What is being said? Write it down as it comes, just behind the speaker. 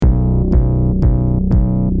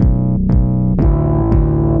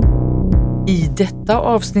detta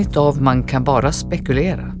avsnitt av Man kan bara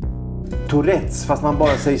spekulera. Tourettes, fast man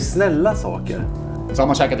bara säger snälla saker. Så har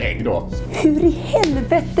man käkat ägg då. Hur i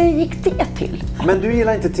helvete gick det till? Men du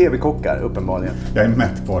gillar inte tv-kockar, uppenbarligen. Jag är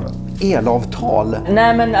mätt på det. Elavtal.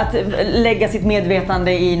 Nej, men att lägga sitt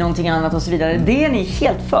medvetande i någonting annat och så vidare, det är ni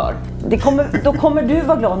helt för. Då kommer du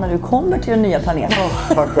vara glad när du kommer till den nya planeten.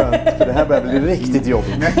 Vad skönt, för det här börjar bli riktigt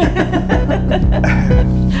jobbigt.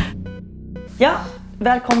 Ja,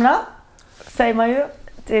 välkomna, säger man ju,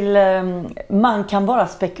 till Man kan bara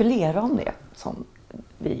spekulera om det, som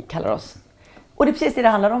vi kallar oss. Och det är precis det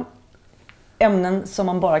handlar om. Ämnen som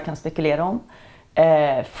man bara kan spekulera om.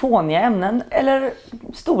 Fåniga ämnen eller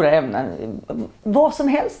stora ämnen. Vad som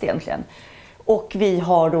helst egentligen. Och vi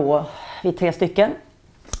har då, vi är 3 stycken.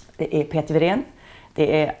 Det är Peter Wirén.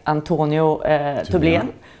 Det är Antonio Tublén.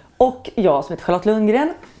 Och jag som heter Charlotte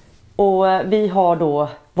Lundgren. Och vi har då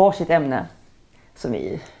varsitt ämne som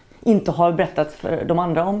vi inte har berättat för de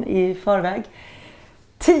andra om i förväg.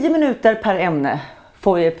 10 minuter per ämne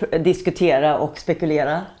får vi diskutera och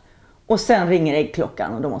spekulera. Och sen ringer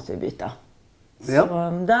äggklockan och då måste vi byta. Ja.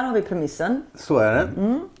 Så där har vi premissen. Så är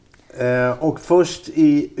det. Och först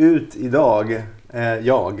ut idag är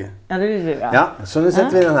jag. Ja, det är du. Ja, så nu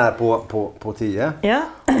sätter vi den här på 10. Ja.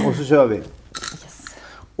 Och så kör vi. Yes.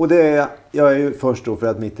 Och det är, jag är ju först då för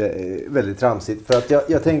att mitt är väldigt tramsigt. För att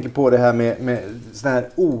jag tänker på det här med såna här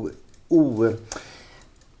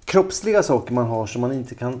kroppsliga saker man har som man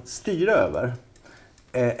inte kan styra över.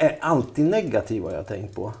 Är alltid negativa, har jag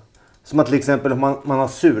tänkt på. Som att till exempel man har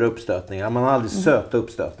sura uppstötningar, man har aldrig söta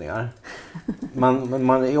uppstötningar.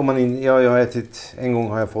 Jag har ätit, en gång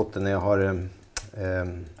har jag fått det när jag har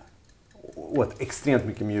åt extremt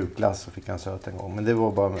mycket mjukglass och fick en söt en gång. Men det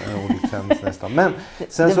var bara en olyckshändelse nästan. Men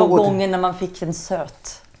sen det så var gången när man fick en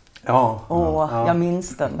söt. Ja. Jag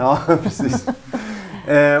minns den. Ja, precis.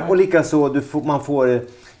 Och likaså,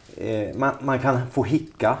 man kan få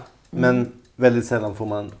hicka, men väldigt sällan får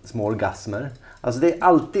man små orgasmer. Alltså det är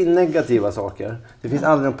alltid negativa saker. Det finns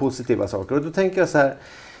aldrig några positiva saker. Och då tänker jag så här,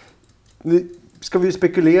 ska vi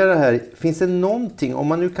spekulera här. Finns det någonting, om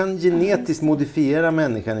man nu kan genetiskt modifiera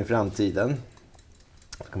människan i framtiden.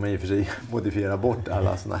 Så kan man ju för sig modifiera bort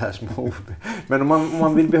alla såna här små ord. Men om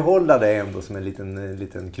man vill behålla det ändå som en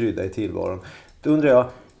liten krydda i tillvaron. Då undrar jag,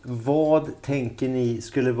 vad tänker ni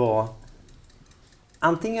skulle vara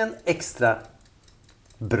antingen extra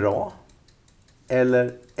bra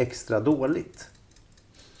eller extra dåligt?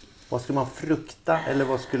 Vad skulle man frukta eller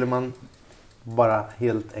vad skulle man bara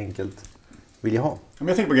helt enkelt vilja ha? Om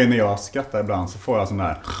jag tänker på grejen när jag skrattar ibland så får jag sån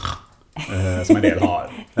där som en del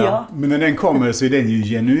har. Ja. Men när den kommer så är den ju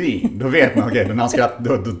genuin. Då vet man, okej, när han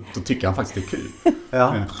skrattar, då tycker han faktiskt det är kul.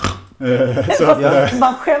 Ja. Så att,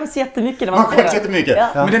 Man skäms jättemycket när man får skäms det. jättemycket. Ja.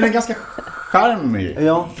 Men den är ganska charmig.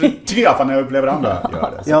 Ja. Tycker jag, för när jag upplever andra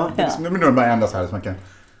gör det. Så, Ja. men nu är det bara enda så här som man kan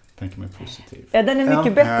tänka mig positivt. Ja, den är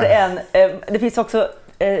mycket bättre än... det finns också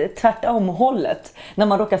tvärtom hållet. När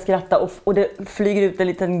man råkar skratta och det flyger ut en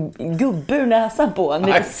liten gubbe ur näsan på en.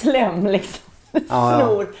 Lite slem liksom.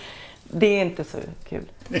 Snor. Det är inte så kul.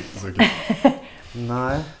 Inte så kul.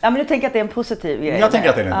 Nej. Ja, men du tänker att det är en positiv grej. Jag tänker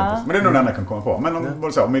att det är lite positivt. Men det är nog den jag kan komma på. Men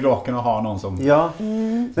om Irakierna har någon som... Ja.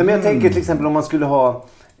 Nej, men jag tänker till exempel om man skulle ha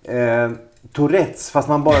Tourettes fast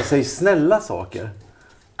man bara säger snälla saker.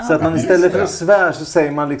 Så att man istället för att svär så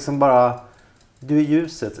säger man liksom bara du är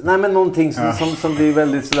ljuset. Nej, men någonting som blir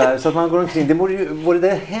väldigt sådär. Så att man går omkring. Det vore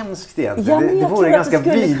det hemskt egentligen. Ja, det vore ganska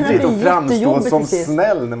vidrigt att framstå som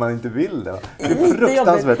snäll när man inte vill det. Det är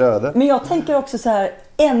fruktansvärt öde. Men jag tänker också så här,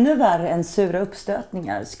 ännu värre än sura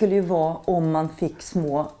uppstötningar skulle ju vara om man fick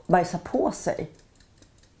små bajsa på sig.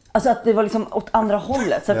 Alltså att det var liksom åt andra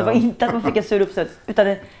hållet. Så att det var inte att man fick en sur uppstöt. Utan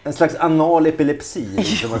det... En slags anal epilepsi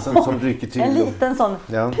som rycker till. En liten sån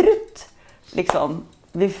prutt liksom.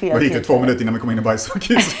 Vid fel och gick det 2 minuter innan vi kom in i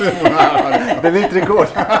bajsakis. Det är inte rekord.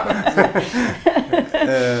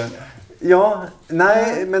 Ja,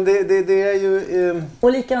 nej, men det är ju...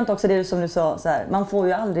 Och likadant också det som du sa, så här, man får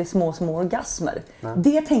ju aldrig små orgasmer. Nej.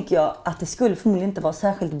 Det tänker jag att det skulle förmodligen inte vara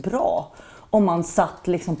särskilt bra om man satt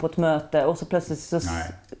liksom på ett möte och så plötsligt så...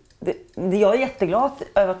 Jag är jätteglad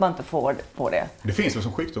över att man inte får det. Det finns väl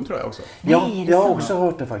som sjukdom tror jag också. Ja, jag har också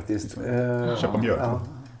hört det faktiskt. Köpa mjölk. Ja.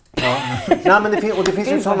 Nej, men det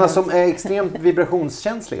finns ju sådana som är extremt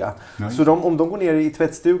vibrationskänsliga. Nej. Så om de går ner i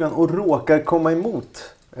tvättstugan och råkar komma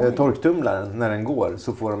emot torktumlaren när den går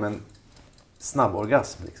så får de en snabb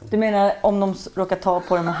orgasm. Liksom. Du menar om de råkar ta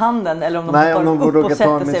på den med handen? Eller om de Nej, om de upp råkar och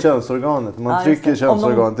ta med könsorganet. Man trycker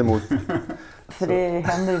könsorganet emot. För det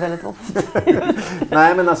händer ju väldigt ofta.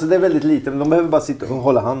 Nej, men alltså det är väldigt lite. Men de behöver bara sitta och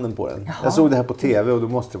hålla handen på den. Jaha. Jag såg det här på tv och då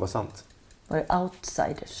måste det vara sant. Var det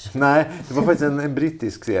Outsiders? Nej, det var faktiskt en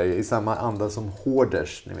brittisk serie i samma anda som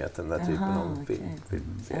Hoarders, ni vet den där typen av filmserie.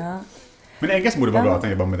 Ja. Men äggas borde vara bra, jag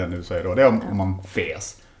tänker bara med den du säger då. Det är om man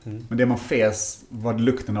fes. Men det man fes var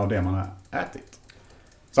lukten av det man har ätit.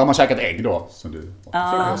 Så har man käkat ägg då, som du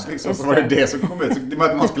liksom, så var det som kom ut. Det var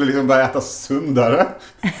att man skulle liksom börja äta sundare.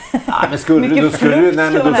 Ja, men skulle Mycket du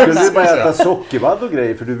frukt bara äta sockervadd och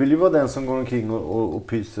grejer, för du vill ju vara den som går omkring och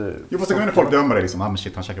pyser. Jo, fast då kunde folk döma dig liksom, men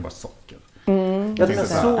shit, han käkar bara socker. Ja, det är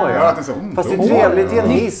så, ja. Fast det är trevligt i en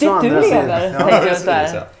hiss och andra sidan. Nyttigt du lever, tänker du så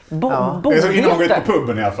här. Det är så innan man går ut på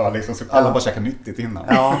puben i alla fall, liksom, så alla bara käkar nyttigt innan.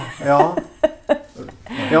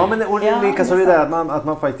 Ja, men och likaså det där att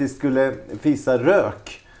man faktiskt skulle fisa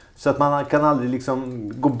rök. Så att man kan aldrig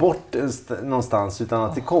liksom gå bort någonstans, utan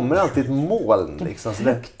att det kommer alltid ett moln. Liksom. Så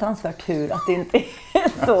fruktansvärt tur att det inte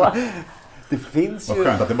är så. Det finns Vad ju...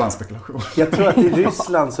 skönt att det bara är en spekulation. Jag tror att i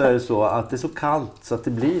Ryssland så är det så att det är så kallt så att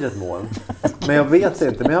det blir ett moln. Men jag vet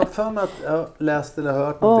inte. Men jag har för mig att jag har läst eller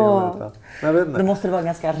hört någonting om detta. Men jag vet inte. Då måste det vara en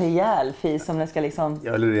ganska rejäl fis om det ska liksom...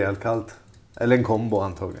 Ja, eller rejält kallt. Eller en kombo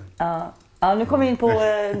antagligen. Ja, nu kommer vi in på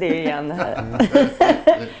det igen.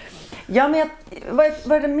 Ja, men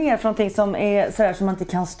vad är det mer för någonting som är sådär som man inte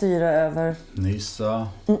kan styra över?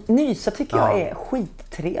 Nysa tycker jag är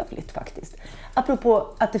skittrevligt faktiskt. Apropå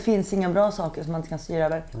att det finns inga bra saker som man inte kan styra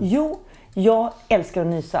över. Jo, jag älskar att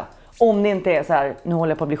nysa. Om det inte är så här, nu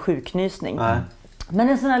håller jag på att bli sjuknysning. Nej. Men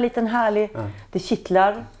en sån här liten härlig, det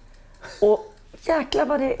kittlar. Och jäklar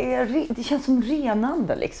vad det är, det känns som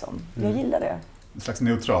renande liksom. Jag gillar det. En slags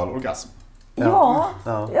neutral orgasm. Ja,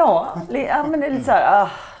 men det är lite så här...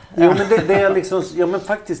 Jo, men det är liksom, ja men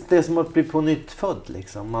faktiskt det är som att bli på nytt född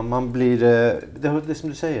liksom. Man blir, det är som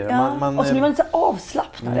du säger. Ja, och så blir man lite så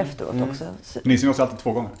avslappnad efteråt också. Nyser ni också alltid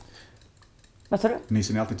 2 gånger? Vad sa du?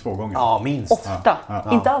 Nyser ni alltid 2 gånger? Ja, minst. Ofta,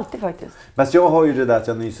 inte alltid faktiskt. Men jag har ju det där att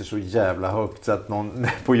jag nyser så jävla högt så att någon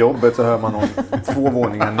på jobbet så hör man någon 2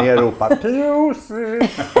 våningar ner och ropa Piosi!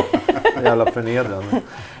 Jävla förnedrande.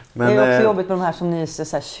 Men, det är också jobbigt med de här som nyser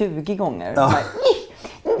så här 20 gånger. Ja.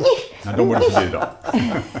 Nej, de borde förbjuda.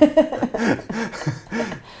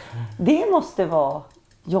 Det måste vara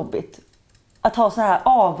jobbigt. Att ha så här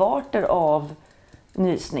avarter av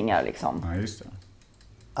nysningar liksom. Ja, just det.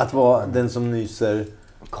 att vara den som nyser.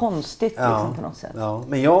 Konstigt liksom på något sätt. Ja,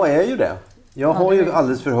 men jag är ju det. Jag har ju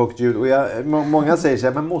alldeles för högt ljud och många säger så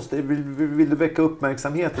här, men vill du väcka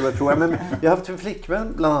uppmärksamhet? Och jag tror, men jag har haft en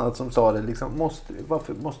flickvän bland annat som sa det liksom,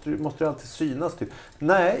 måste du alltid synas typ?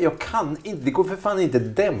 Nej, jag kan inte, det går för fan inte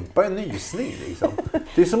dämpa en nysning liksom.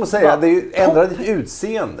 Det är som att säga, det är ju ändra ditt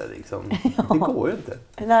utseende liksom. Det går ju inte.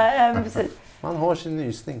 Nej, men precis. Man har sin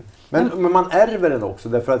nysning. Men man ärver den också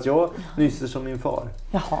därför att jag nyser som min far.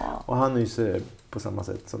 Jaha. Och han nyser på samma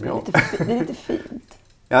sätt som jag. Det är lite fint.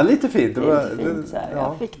 Ja, lite fint. Det är lite fint så här.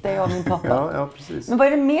 Jag fick det av min pappa. Ja, precis. Men vad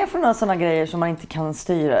är det mer för några sådana grejer som man inte kan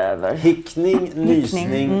styra över? Hickning,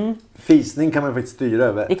 nysning, fisning kan man faktiskt styra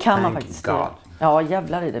över. Det kan man faktiskt styra. Ja,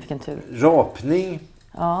 jävlar i det, vilken tur. Rapning.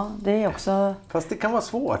 Ja, det är också... Fast det kan vara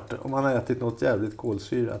svårt om man har ätit något jävligt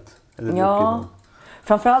kolsyrat. Eller ja,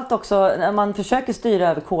 framförallt också när man försöker styra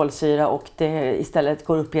över kolsyra och det istället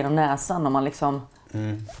går upp genom näsan och man liksom...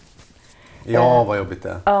 Mm. Ja, vad jobbigt det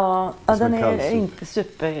är. Ja, den är inte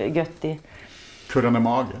supergöttig. Kurrande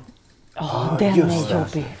mage. Ja, den är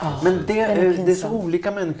jobbig. Men det är så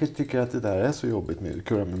olika människor tycker att det där är så jobbigt med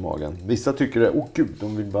kurra med magen. Vissa tycker det, gud,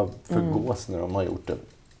 de vill bara förgås när de har gjort det.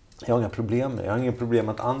 Jag har inga problem med det. Jag har inga problem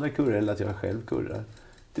med att andra kurrar eller att jag själv kurrar.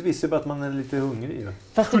 Det visar bara att man är lite hungrig.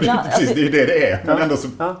 Fast ibland, precis, det är det är. Men ändå så...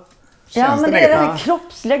 Ja, men det är de här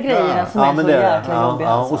kroppsliga grejerna som är så jäkla jobbiga.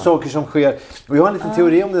 Ja, och saker som sker. Och jag har en liten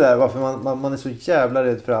teori om det där. Varför man är så jävla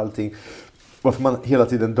rädd för allting. Varför man hela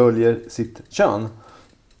tiden döljer sitt kön.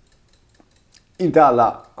 Inte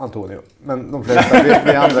alla, Antonio. Men de flesta.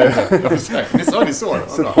 Vi andra. Ni så.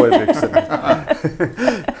 Så på i byxorna.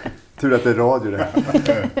 Tur att det är radio det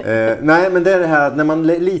här. Nej, men det är det här att när man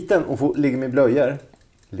är liten och ligger med blöjor.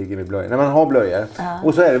 När man har blöjor.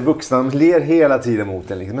 Och så är det vuxna, de ler hela tiden mot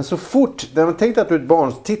den. Liksom. Men så fort, när man tänker att du är ett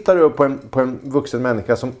barn, så tittar du upp på en vuxen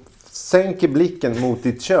människa som sänker blicken mot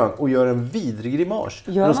ditt kön och gör en vidrig grimas.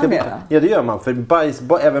 Gör man det? Ja, det gör man. För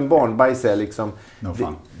även barnbajs är liksom...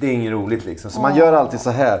 Det är inget roligt liksom. Så man gör alltid så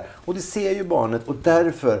här. Och det ser ju barnet. Och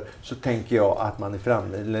därför så tänker jag att man är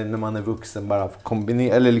framme, eller när man är vuxen, bara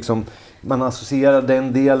kombinera, eller liksom... Man associerar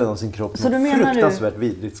den delen av sin kropp med fruktansvärt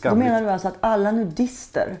vidrigt skamligt. Då menar du alltså att alla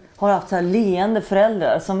nudister har haft så här leende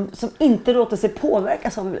föräldrar som inte låter sig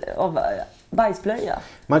påverkas av bajsblöja?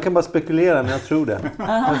 Man kan bara spekulera, men jag tror det.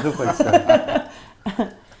 Jag tror faktiskt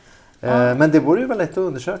det. Men det vore ju väl lätt att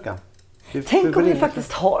undersöka. Tänk om det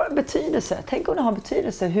faktiskt har betydelse. Tänk om det har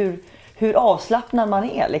betydelse hur hur avslappnad man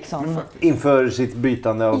är liksom. Inför sitt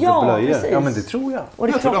bytande av blöjor. Precis. Ja, men det tror jag. Och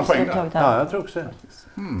det Jag tror de poäng där. Ja, jag tror också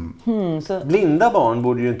det. Så. Blinda barn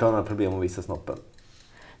borde ju inte ha några problem att visa snoppen.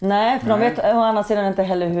 Nej, för de vet å andra sidan inte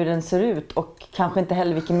heller hur den ser ut och kanske inte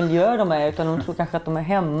heller vilken miljö de är, utan de tror kanske att de är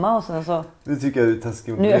hemma och sen så... Nu tycker jag du är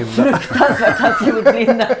taskig mot Nu är jag blinda. fruktansvärt taskig mot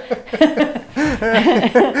blinda.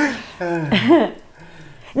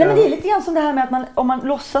 Nej, men det är lite grann som det här med att om man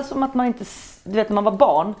låtsas som att man inte... Du vet, när man var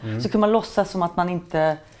barn så kunde man låtsas som att man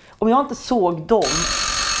inte... Om jag inte såg dem...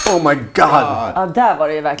 Oh my god! Ja, där var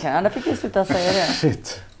det ju verkligen. Ja, där fick jag sluta säga det.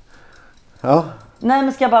 Shit. Ja. Nej,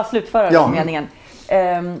 men ska jag bara slutföra den meningen.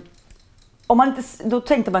 Om man inte, då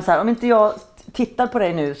tänkte man så här, om inte jag tittar på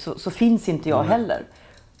dig nu så finns inte jag heller.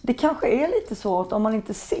 Det kanske är lite så att om man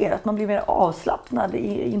inte ser att man blir mer avslappnad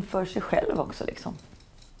inför sig själv också liksom.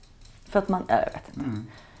 För att man, jag vet inte.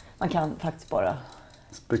 Man kan faktiskt bara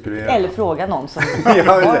Spekulera. eller fråga någon som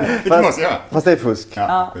Ja, Det måste jag. fast det är fusk.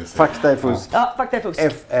 Ja, precis. Fakta är fusk. Ja, fakta är fusk.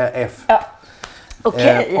 F är F. Ja.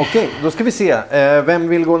 Okej. Okej, då ska vi se. Vem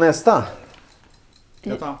vill gå nästa?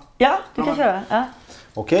 Jag tar. Ja, du kan köra. Ja.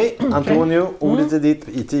 Okej, Antonio, ordet är ditt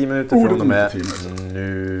i 10 minuter Ordet från och med är 10 minuter.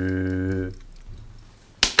 nu.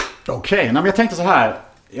 Okej, men jag tänkte så här.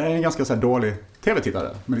 Jag är en ganska så här dålig tv-tittare.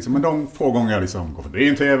 Men de få gånger jag liksom går förbi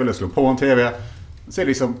en tv eller slår på en tv, så är det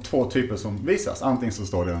liksom två typer som visas. Antingen så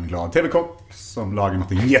står det en glad tv-kock som lagar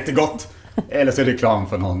något jättegott. Eller så är det reklam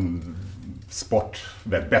för någon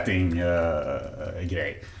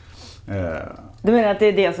betting-grej. Du menar att det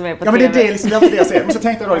är det som är på Ja, men det är TV? det, liksom, det är alltid det jag ser. Men så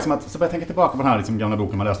tänkte jag då liksom att, så började jag tänka tillbaka på den här liksom, gamla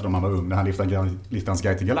boken man läste då man var ung. Den här Liftans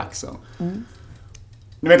guide till galaxen.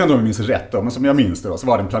 Nu vet jag inte om jag minns rätt då, men som jag minns det då, så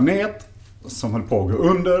var det en planet som höll på att gå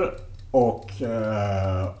under. Och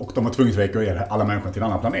de var tvungna att evakuera alla människor till en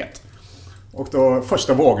annan planet. Och då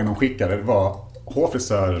första vågen de skickade var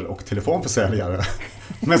hårfrisörer och telefonförsäljare.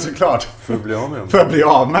 Men såklart, För att bli av med dem. för att bli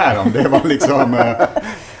av med dem. Det var liksom,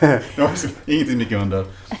 det var liksom ingenting mycket under.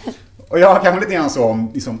 Och jag kanske lite grann så,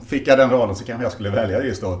 om liksom, fick jag den rollen så kanske jag skulle välja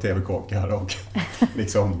just då tv-kockar och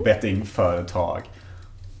liksom bettingföretag.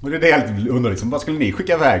 Och det är det jag lite undrar, liksom, vad skulle ni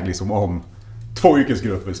skicka iväg liksom, om 2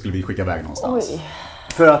 yrkesgrupper skulle vi skicka iväg någonstans? Oj.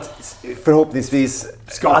 För att förhoppningsvis...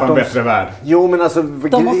 Skapa att en bättre värld. Jo, men alltså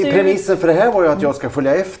måste ju- premissen för det här var ju att jag ska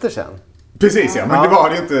följa efter sen. Precis ja, men det var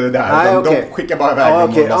det inte där. Nej, de okej. skickar bara iväg Ja, dem.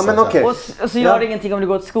 okej. Och Ja, låtsas men att- okej. Och så gör det ingenting om det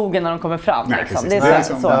går åt skogen när de kommer fram. Nej, liksom. precis. Det är Det är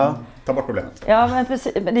så. liksom, så. ta bort problemet. Ja, men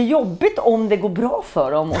precis. Men det är jobbigt om det går bra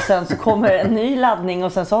för dem och sen så kommer en ny laddning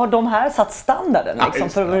och sen så har de här satt standarden Ja, liksom,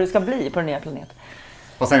 just för det. hur det ska bli på den nya planeten.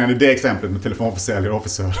 Fast sen det exemplet med telefonförsäljare och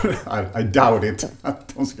officer. I doubt it.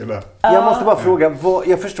 Att de skulle... Jag måste bara fråga,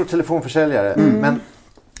 jag förstår telefonförsäljare, men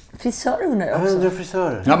Frisör undrar jag jag också. undrar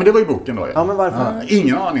frisörer. Ja, men det var ju boken då. Ja, men varför?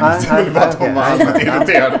 Ingen aning. Nej, Det var att okej. de var allmänt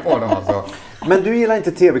irriterade på dem alltså. Men du gillar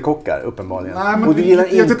inte tv-kockar uppenbarligen. Nej, men och du gillar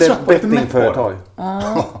jag är lite inte trött på, lite mätt på bettingföretag.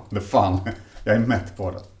 Det fan. Jag är mätt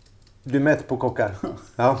på det. Du är mätt på kockar?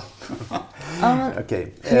 Ja.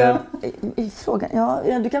 Okej. Ja, i frågan. Ja,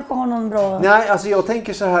 du kanske har någon bra... Nej, alltså jag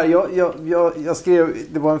tänker så här. Jag skrev,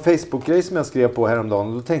 det var en Facebook-grej som jag skrev på häromdagen.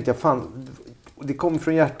 Och då tänkte jag, fan, det kom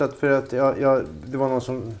från hjärtat för att det var någon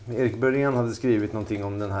som, Erik Börén hade skrivit någonting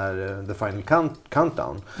om den här The Final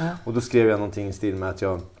Countdown. Ja. Och då skrev jag någonting i stil med att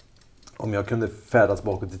om jag kunde färdas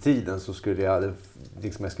bakåt i tiden så skulle jag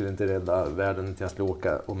skulle inte rädda världen till jag skulle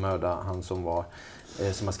åka och mörda han som har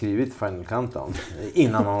skrivit Final Countdown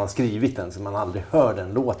innan han har skrivit den, så man aldrig hör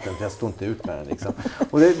den låten, för jag står inte ut med den liksom.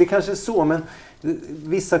 Och det kanske är så, men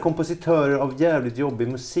vissa kompositörer av jävligt jobbig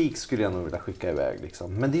musik skulle jag nog vilja skicka iväg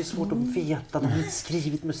liksom. Men det är svårt att veta, de har inte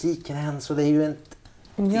skrivit musiken än, så det är ju en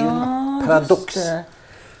paradox. just det.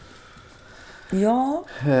 Ja.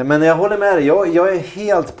 Men jag håller med dig, jag är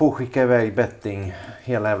helt på att skicka iväg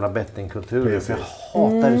hela jävla bettingkulturen. För jag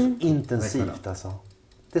hatar det så intensivt alltså.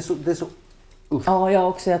 Det är så Ja,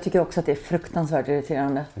 jag tycker också att det är fruktansvärt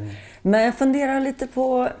irriterande. Men jag funderar lite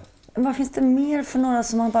på, vad finns det mer för några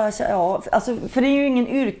som man bara... Ja, alltså, för det är ju ingen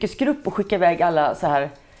yrkesgrupp att skicka iväg alla så här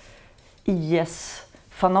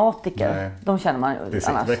IS-fanatiker. Nej. De känner man ju Precis,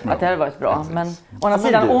 annars, väck med att det hade dem. varit bra. Precis. Men å andra men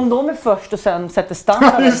sidan, du- om de är först och sen sätter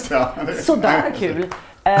standarden, Just det. sådär kul.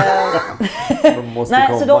 de måste Nej,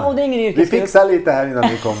 komma. så de, och det är ingen Vi yrkesgrupp. fixar lite här innan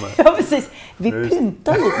vi kommer. Ja, precis. Vi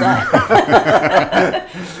pyntar lite här.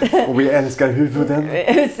 Och vi älskar huvuden.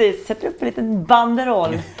 Precis, sätter upp en liten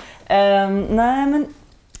banderoll. Nej, men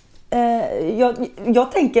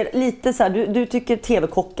jag tänker lite så här, du tycker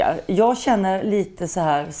tv-kockar. Jag känner lite så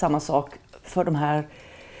här samma sak för de här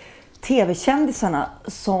tv-kändisarna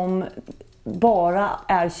som bara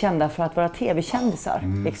är kända för att vara tv-kändisar.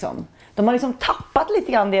 Liksom. De har liksom tappat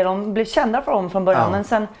lite grann det de blev kända för från början, Ja. men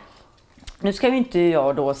sen nu ska ju inte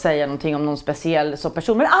jag då säga någonting om någon speciell så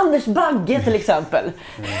person, men Anders Bagge till exempel.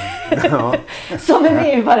 Ja. Som är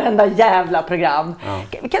med i varenda jävla program.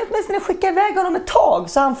 Vi kan åtminstone skicka iväg honom ett tag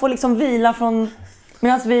så han får liksom vila från...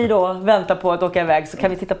 Medan vi då väntar på att åka iväg så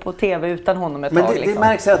kan vi titta på tv utan honom ett men tag. det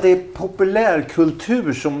märks att det är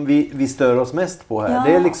populärkultur som vi stör oss mest på här. Ja,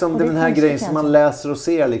 det är liksom det är den här konstigt grejen som man läser och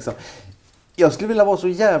ser liksom. Jag skulle vilja vara så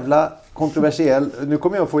jävla kontroversiell. Nu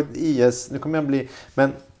kommer jag få ett IS, nu kommer jag bli...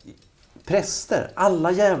 Men präster,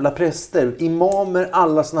 alla jävla präster, imamer,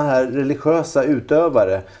 alla såna här religiösa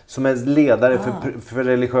utövare som är ledare för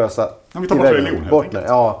religiösa... Vi tar bort religion helt enkelt.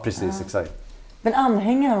 Ja, precis, exakt. Men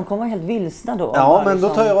anhängarna, de kommer vara helt vilsna då. Ja, men då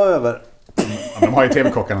tar jag över. Ja, de har ju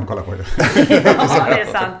tv-kockarna, de kollar på det. Ja, det är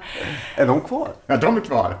sant. Är de kvar? Ja, de är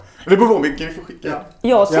kvar. Det beror på vilken vi får skicka.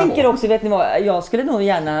 Jag tänker också, vet ni vad, jag skulle nog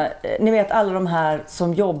gärna, ni vet alla de här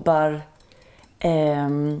som jobbar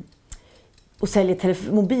och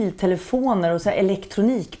säljer mobiltelefoner och så här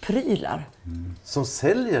elektronikprylar. Som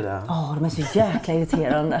säljer det? Ja, de är så jäkla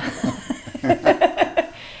irriterande.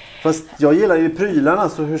 Fast jag gillar ju prylarna,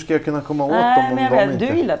 så hur ska jag kunna komma åt dem om men jag de vet, inte...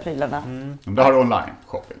 Du gillar prylarna. Då har du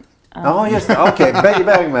online-shopping. Ja, just det. Okej,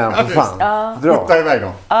 iväg med dem för fan. Dra. Hitta iväg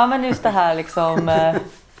dem. Ja, men just det här liksom...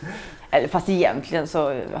 eller fast egentligen så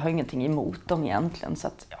har jag ingenting emot dem egentligen. Så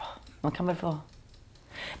att, ja, man kan väl få...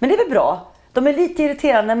 Men det är väl bra. De är lite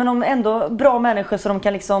irriterande, men de är ändå bra människor så de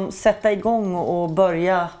kan liksom sätta igång och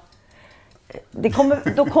börja...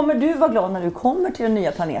 Då kommer du vara glad när du kommer till den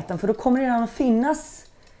nya planeten. För då kommer det redan att finnas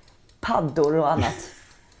paddor och annat.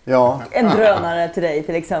 Ja. En drönare till dig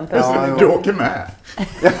till exempel. Ja, Du åker med.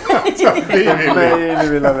 Nej, nu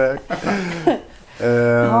vill jag iväg.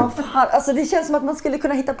 Ja, fan. Alltså det känns som att man skulle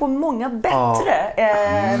kunna hitta på många bättre. Men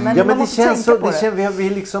Ja, man men det måste känns tänka så... på det. Vi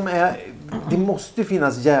liksom är... Det måste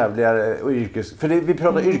finnas jävligare och för vi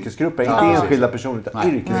pratar yrkesgrupper, inte enskilda personer utan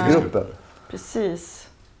yrkesgrupper. Precis.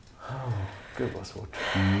 Gud vad svårt.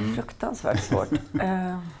 Fruktansvärt svårt.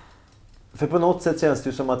 För på något sätt känns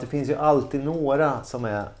det som att det finns ju alltid några som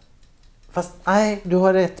är... Fast nej, du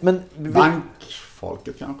har rätt. Men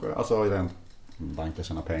Bankfolket kanske. Alltså den banker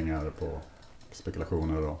tjänar pengar på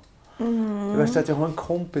spekulationer och... Det värsta är att jag har en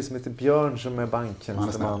kompis som heter Björn som är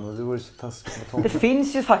banktjänsteman. Och det vore så taskigt med honom. Det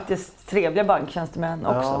finns ju faktiskt trevliga banktjänstemän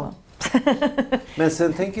också. Men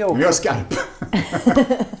sen tänker jag också... Vi har Skype.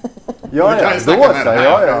 Ja, Vi kan ju då snacka med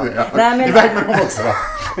så. dem. Ja. Nej, men, Iväg med dem också va?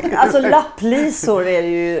 alltså lapplisor är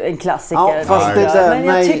ju en klassiker. Ja, fast det är där,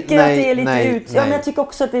 men jag tycker att det är lite nej. Ja, men jag tycker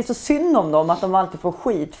också att det är så synd om dem att de alltid får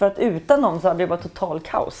skit. För att utan dem så hade det varit total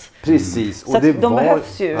kaos. Precis. Så att de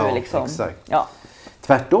behövs ju liksom. Exakt. Ja.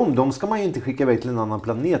 Tvärtom, de ska man ju inte skicka iväg till en annan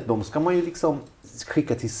planet. De ska man ju liksom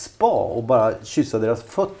skicka till spa och bara kyssa deras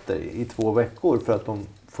fötter i 2 veckor för att de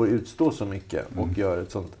får utstå så mycket och gör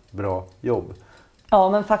ett sånt bra jobb. Ja,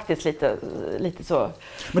 men faktiskt lite så.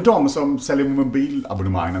 Men de som säljer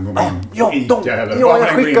mobilabonnemang någon gång Ja, Ica eller jag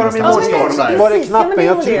skickar dem imorgon. Var är knappen?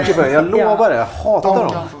 Jag trycker på den. Jag lovar det. Jag hatar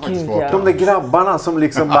dem. De där grabbarna som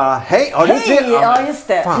liksom bara, hej, har du Hej! Ja, just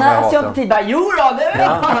det. Fan, När jag jag hatar köper tid bara, jo då, det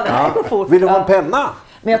här går fort. Vill du ha en penna?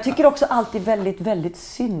 Men jag tycker också alltid väldigt, väldigt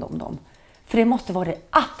synd om dem. För det måste vara det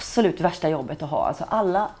absolut värsta jobbet att ha. Alltså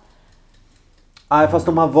alla... Nej, fast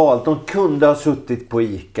de har valt. De kunde ha suttit på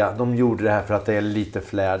Ica. De gjorde det här för att det är lite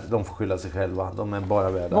flärd. De får skylla sig själva. De är bara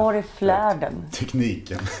värda. Var är flärden?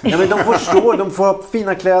 Tekniken. Ja, men de får stå. De får ha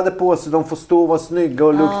fina kläder på sig. De får stå och vara snygga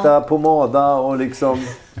och lukta pomada och liksom...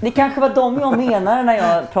 Det kanske var de jag menade när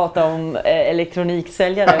jag pratade om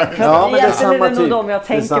elektroniksäljare. För Ja, men det är egentligen samma är det nog typ. de jag Det är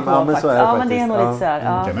tänker samma- på. ja, men så är det Ja, men det är nog faktiskt. lite så här.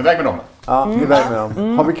 Ja. Okej, men iväg med dem då. Ja, iväg med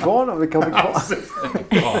dem. Har vi kvar dem? Vilka har vi kvar?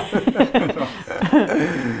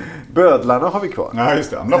 Bödlarna har vi kvar. Ja,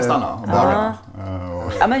 just det. Men de stannar. Bara.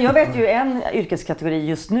 Ja, men jag vet ju en yrkeskategori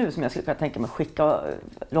just nu som jag skulle kunna tänka mig skicka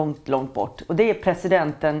långt, långt bort. Och det är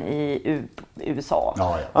presidenten i USA.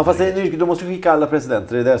 Ja, fast det är en yrke. De måste skicka alla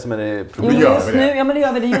presidenter. Det är det som är det Jo, problemet. gör just vi det. nu, ja, men det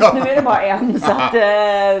gör vi det. Just nu är det bara en. Så att,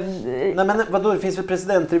 Nej, men vadå? Det finns väl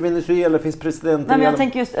presidenter i Venezuela? Det finns presidenter nej, men i... jag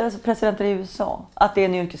tänker just alltså, presidenter i USA. Att det är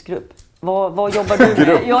en yrkesgrupp. Vad jobbar du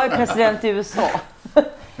med? Jag är president i USA.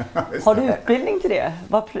 Har du utbildning till det?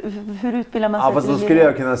 Hur utbildar man sig Ja, fast då till skulle det?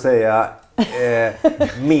 jag kunna säga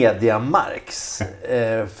Mediamarks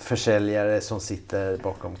försäljare som sitter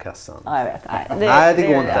bakom kassan. Ja, jag vet. Nej, det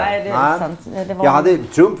går inte. Nej, det är sant. Det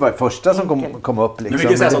var Trump var första som kom upp. Liksom. Men vi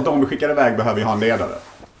kan säga så att de vi skickar iväg behöver ju ha en ledare.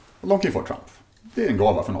 Och de kan ju få Trump. Det är en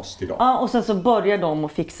gåva från oss idag. Ja, och sen så börjar de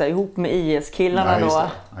att fixa ihop med IS-killarna just då. det.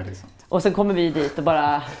 Nej, det är sant. Och sen kommer vi dit och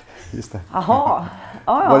bara, Just det. jaha,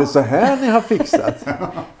 ja. Var det så här ni har fixat?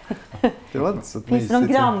 Det var inte så Finns det någon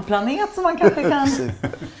mysigt. grannplanet som man kanske kan...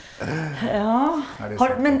 Ja, Nej, det är har,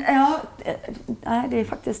 sant. men ja, nej, det är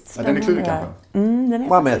faktiskt Ja, den är klurig det här. kanske. Den är Men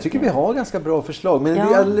faktiskt jag tycker vi har ganska bra förslag. Men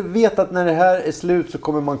Ja. jag vet att när det här är slut så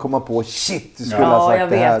kommer man komma på shit, du skulle Ja, ha jag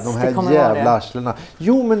sagt det här. vet. De Det här kommer vara jävla det. arslena.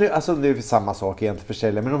 Jo, men det är samma sak egentligen för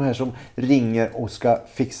säljare. Men de här som ringer och ska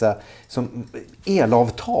fixa som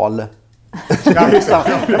elavtal. Ja, just det.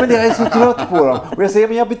 Ja, men jag är så trött på dem. Och jag säger,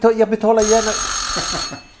 men jag betalar gärna.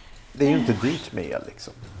 Det är ju inte dyrt med el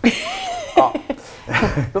liksom. Ja.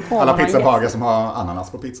 Då får Alla man ha pizzabagare gäst. som har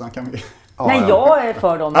ananas på pizzan kan vi... Nej, jag är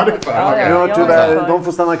för dem. Ja, du är för dem. Ja, Ja, jag är tyvärr, för. de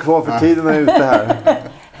får stanna kvar för tiden är ute här.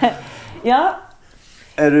 Ja,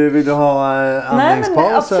 Vill du ha nej andningspaus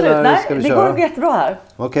men absolut. eller Nej, ska vi det köra? går jättebra här.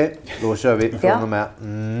 Okej, då kör vi från Ja. och med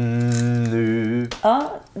nu. Ja,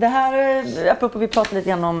 det här, apropå vi pratade lite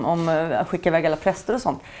grann om att skicka iväg alla präster och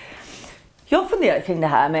sånt. Jag funderar kring det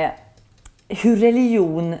här med hur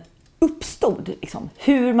religion uppstod. Liksom.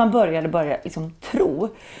 Hur man började liksom, tro.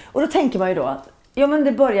 Och då tänker man ju då att ja, men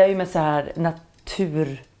det börjar ju med så här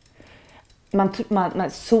natur...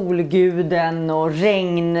 solguden och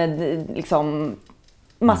regn, liksom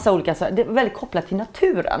massa olika, så det är väldigt kopplat till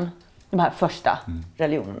naturen, de här första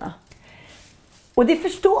religionerna. Och det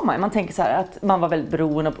förstår man tänker så här att man var väldigt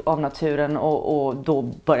beroende av naturen och då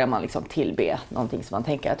börjar man liksom tillbe någonting som man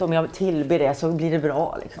tänker att om jag tillber det så blir det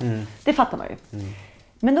bra liksom. Det fattar man ju.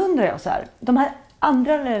 Men då undrar jag så här, de här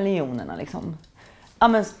andra religionerna liksom, ja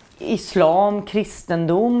men islam,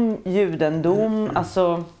 kristendom, judendom,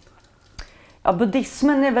 alltså ja,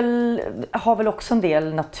 buddhismen har väl också en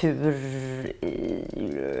del natur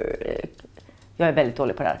i... Jag är väldigt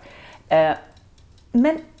dålig på det här.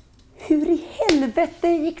 Men hur i helvete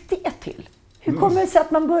gick det till? Hur kommer det sig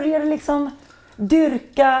att man började liksom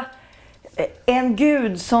dyrka en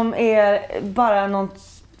gud som är bara något...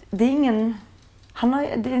 Det är ingen...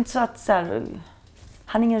 det är inte så att så här,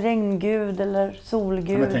 han är ingen regngud eller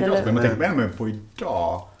solgud. Men man tänker ändå på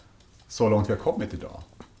idag, så långt vi har kommit idag.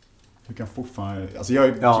 Du kan fortfarande, alltså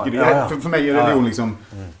jag tycker det, för mig är religion liksom,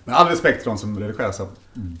 med all respekt för de som religiösa,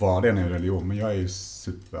 vad det är en religion, men jag är ju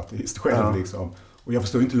superateist själv liksom. Och jag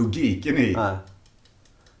förstår inte logiken i. Nej.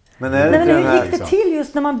 Men hur gick det till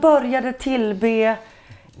just när man började tillbe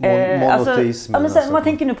monoteismen? Alltså, man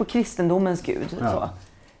tänker nu på kristendomens gud. Så.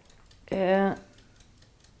 Ja,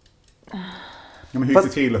 men hur gick det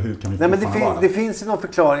till och hur kan vi det finns ju någon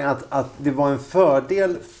förklaring att det var en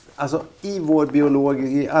fördel. Alltså i vår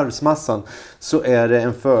biologi, i arvsmassan, så är det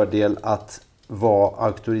en fördel att vara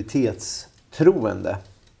auktoritetstroende.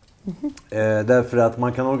 Därför att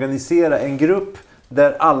man kan organisera en grupp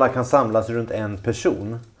där alla kan samlas runt en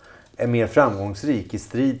person. Är mer framgångsrik i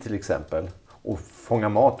strid till exempel. Och fånga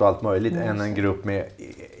mat och allt möjligt än en grupp med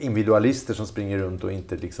individualister som springer runt och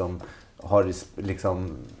inte liksom har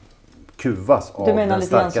liksom kuvas av den starka. Du menar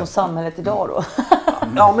lite grann som samhället idag då?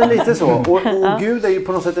 Ja, men lite så. Och Gud är ju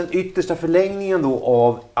på något sätt den yttersta förlängningen då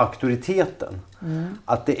av auktoriteten.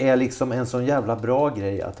 Att det är liksom en sån jävla bra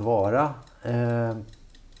grej att vara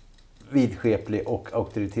vidskeplig och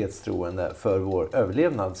auktoritetstroende för vår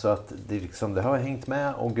överlevnad. Så att det har hängt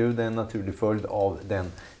med och Gud är en naturlig följd av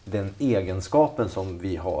den egenskapen som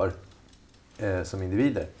vi har som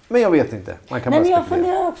individer. Men jag vet inte. Man kan bara men jag spekulera.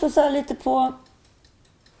 funderar också så här lite på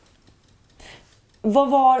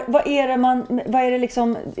vad är det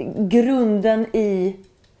liksom grunden i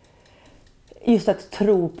just att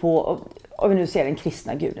tro på, om vi nu ser den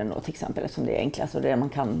kristna guden då till exempel, som det är enklast och det man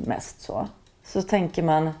kan mest så tänker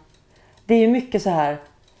man, det är ju mycket så här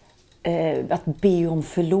att be om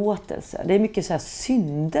förlåtelse. Det är mycket så här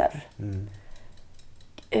synder.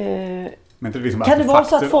 Men det är liksom kan det vara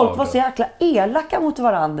så att folk var det. så jäkla elaka mot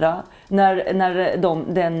varandra när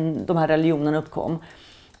de här religionerna uppkom?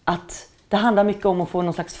 Att det handlar mycket om att få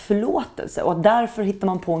någon slags förlåtelse. Och därför hittar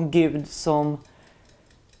man på en gud som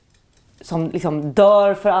liksom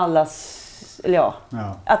dör för allas... Eller ja.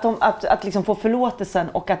 Att liksom få förlåtelsen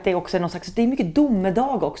och att det också är någon slags... Det är mycket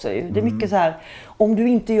domedag också. Det är mycket så här... Om du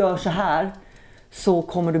inte gör så här så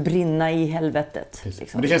kommer du brinna i helvetet. Liksom.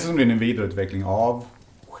 Men det känns som det är en vidareutveckling av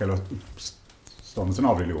själva uppståndelsen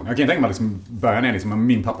av religion. Jag kan tänka mig liksom, början är liksom,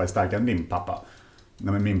 min pappa är starkare än din pappa.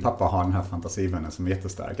 Nej, men min pappa har den här fantasivännen som är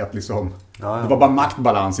jättestark. Att liksom, det var bara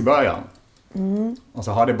maktbalans i början. Och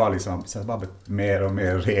så har det bara liksom, så bara mer och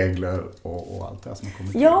mer regler och allt det här som har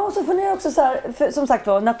kommit till. Ja, och så funderar jag också så här, som sagt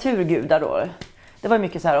var, naturgudar då. Det var ju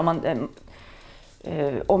mycket så här,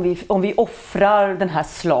 om vi offrar den här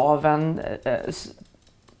slaven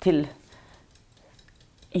till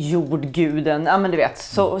jordguden, ja men du vet,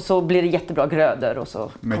 så blir det jättebra grödor och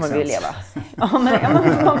så kommer vi leva Ja,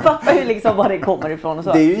 men man fattar ju liksom var det kommer ifrån och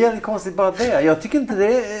så. Det är ju jävligt konstigt bara det. Jag tycker inte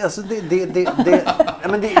det. Alltså det ja,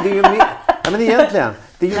 men det är ju mer, ja, men egentligen.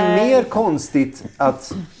 Det är ju mer konstigt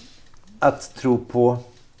att tro på.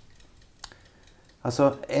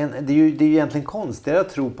 Alltså det är ju egentligen konstigare att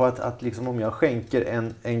tro på att liksom om jag skänker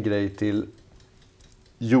en grej till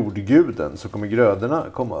jordguden så kommer grödorna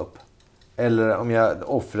komma upp. Eller om jag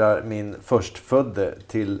offrar min förstfödde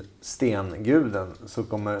till stenguden så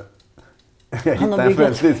kommer jag hitta en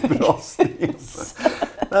väldigt bra sten.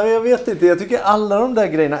 Nej, jag vet inte. Jag tycker alla de där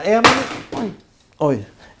grejerna...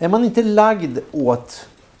 Är man inte lagd åt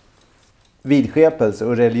vidskepelse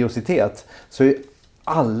och religiositet så är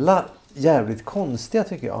alla jävligt konstiga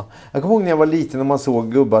tycker jag. Jag kommer ihåg när jag var liten och man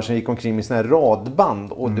såg gubbar som gick omkring med såna här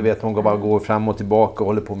radband och du vet, de bara går fram och tillbaka och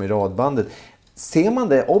håller på med radbandet. Ser man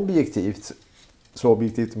det objektivt, så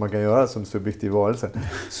objektivt man kan göra som subjektiv varelse,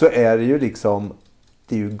 så är det ju liksom,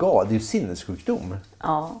 det är ju sinnessjukdom.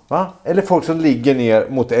 Ja. Va? Eller folk som ligger ner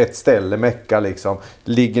mot ett ställe, Mecka liksom,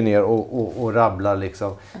 ligger ner och rabblar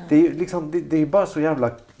liksom. Det är ju liksom, det är ju bara så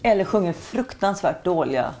jävla... Eller sjunger fruktansvärt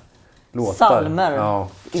dåliga låtar. Salmer. Ja,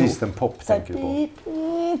 kristen pop tänker du på.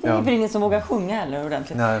 Det är för ingen som vågar sjunga heller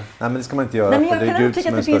ordentligt. Nej, men det ska man inte göra. Nej, men för jag det är kan Gud tycka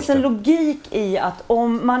som att det är finns största. en logik i att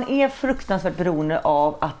om man är fruktansvärt beroende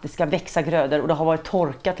av att det ska växa grödor och det har varit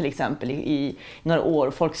torka till exempel i några år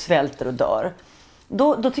och folk svälter och dör.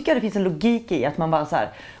 Då tycker jag det finns en logik i att man bara så här,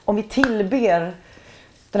 om vi tillber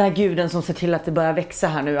den här guden som ser till att det börjar växa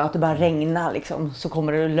här nu, att det börjar regna liksom, så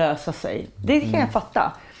kommer det att lösa sig. Det kan jag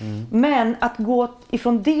fatta. Men att gå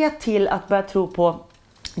ifrån det till att börja tro på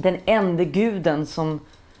den enda guden som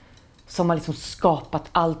har liksom skapat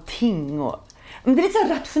allting. Men det är lite så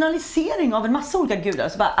här rationalisering av en massa olika gudar.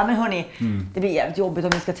 Så bara, men hörni, det blir jävligt jobbigt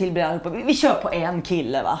om vi ska tillbe allihopa. Vi kör på en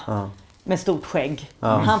kille va? Ja. Med stort skägg. Ja.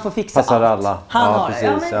 Han får fixa passar allt. Alla. Han har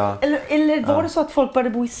precis, det. Ja, men, ja. Eller var det så att folk började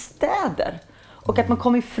bo i städer? Och att man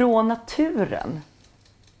kom ifrån naturen?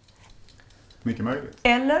 Mycket möjligt.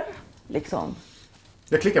 Eller liksom...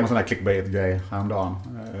 Jag klickade med en sån här clickbait-grej häromdagen.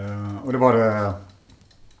 Och det var det...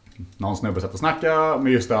 Någon snubbe satt och snackade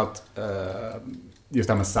med just att... just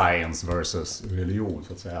det här med science versus religion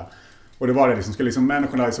så att säga. Och det var det liksom, skulle liksom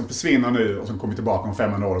människorna liksom försvinna nu och som kommer tillbaka om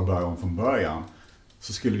 500 år och börja om från början.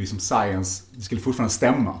 Så skulle liksom science, det skulle fortfarande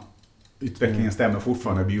stämma. Utvecklingen stämmer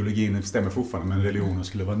fortfarande, biologin stämmer fortfarande, men religionen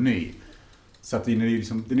skulle vara ny. Så att den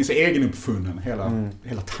är så egenuppfunnen,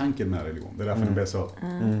 hela tanken med religion. Det är därför den blir så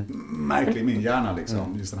märklig i min hjärna,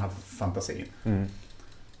 liksom, just den här fantasin.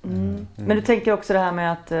 Men du tänker också det här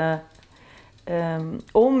med att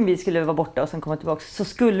om vi skulle vara borta och sen komma tillbaka så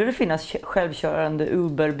skulle det finnas självkörande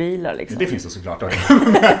Uber-bilar liksom. Det finns det såklart.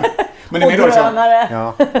 Men och drönare.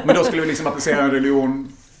 Ja. Men då skulle vi liksom applicera en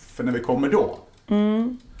religion för när vi kommer då.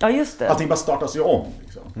 Ja, just det. Allting bara startas ju om.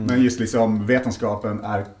 Liksom. Men just liksom vetenskapen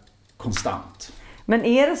är konstant. Men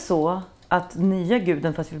är det så att nya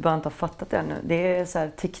guden, fast vi bara inte har fattat det ännu, det är så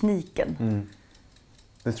här tekniken?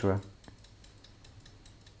 Det tror jag.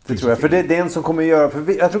 Det tror jag. För det är den som kommer att göra...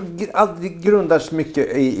 För jag tror att det grundas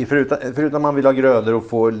mycket i förutom man vill ha grödor och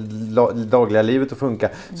få dagliga livet att funka,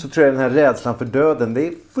 så tror jag den här rädslan för döden, det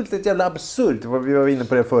är fullständigt jävla absurt. Vi var inne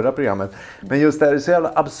på det förra programmet. Men just det är så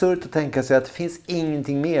jävla absurt att tänka sig att det finns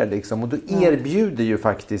ingenting mer liksom. Och då erbjuder ju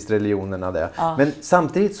faktiskt religionerna det. Ja. Men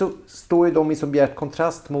samtidigt så står ju de i så bjärt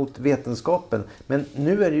kontrast mot vetenskapen. Men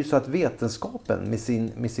nu är det ju så att vetenskapen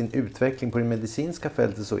med sin utveckling på det medicinska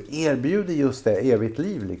fältet så erbjuder just det evigt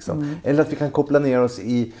liv liksom. Eller att vi kan koppla ner oss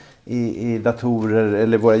i datorer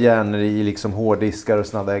eller våra hjärnor i liksom hårddiskar och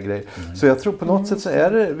sådana där grejer. Så jag tror på något sätt så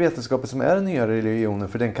är det vetenskapen som är den nya religionen,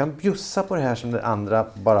 för den kan bjussa på det här som det andra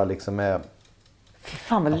bara liksom är. Fy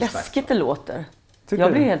fan vad läskigt det låter.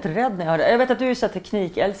 Jag blir helt rädd när jag hör det. Jag vet att du är så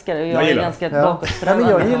teknikälskare och jag är ganska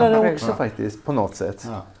bakåtsträvande. Ja, men jag gillar det också faktiskt på något sätt.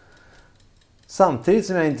 Ja. Samtidigt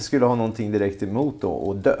som jag inte skulle ha någonting direkt emot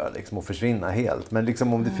att dö liksom, och försvinna helt. Men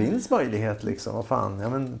liksom, om det finns möjlighet, liksom, vad fan, ja,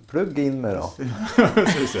 men plugg in med då.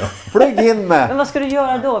 Plugg in med! Men vad ska du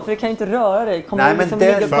göra då? För du kan ju inte röra dig. Kommer nej, du liksom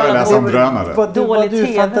men föreläsa om drönare. Var du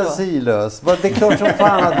fantasilös? Det är klart som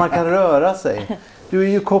fan att man kan röra sig. Du är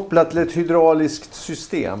ju kopplad till ett hydrauliskt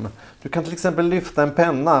system. Du kan till exempel lyfta en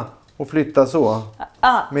penna och flytta så.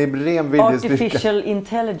 Med ren viljestyrka. Artificial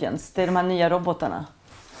intelligence, det är de här nya robotarna.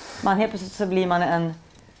 Man helt plötsligt så blir man en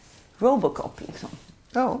Robocop liksom.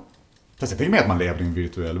 Ja. Fast jag tänker med att man lever i en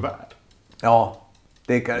virtuell värld. Ja.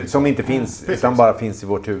 Som inte finns, utan bara finns i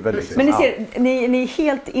vårt huvud. Liksom. Men ni ser, ni är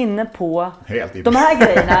helt inne på de här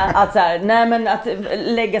grejerna. Att, så här, nej, men att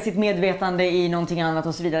lägga sitt medvetande i någonting annat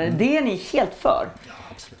och så vidare. Det är ni helt för. Ja,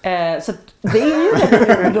 absolut. Så det är ju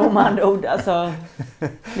väldigt ord om andra ord. Alltså,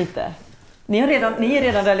 lite. Ni är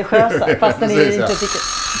redan religiösa fast ni Precis, inte ja. tycker...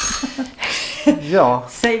 Ja,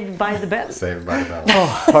 Saved by the bell. Saved by the bell.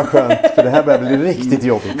 vad skönt. För det här börjar bli riktigt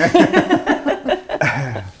jobbigt. Men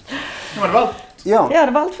det var allt. Ja, Ja,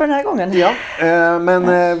 det var allt för den här gången. ja. Men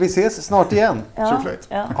vi ses snart igen. Tjoflöjt.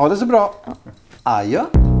 Ja. Ha det så bra. Adjö.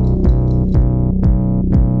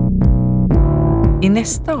 I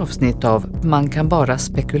nästa avsnitt av Man kan bara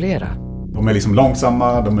spekulera. De är liksom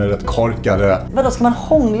långsamma, de är rätt korkade. Vadå, ska man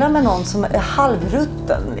hångla med någon som är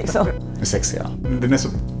halvrutten liksom? De är sexiga. Den är så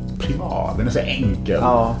privat, den är så enkel.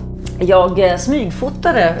 Ja. Jag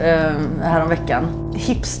smygfotade häromveckan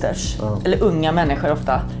hipsters, eller unga människor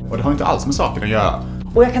ofta. Och det har inte alls med saken att göra.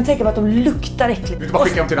 Och jag kan tänka mig att de luktar äckligt. Du vill bara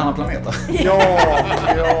skicka dem till en annan planet. Ja,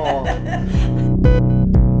 ja.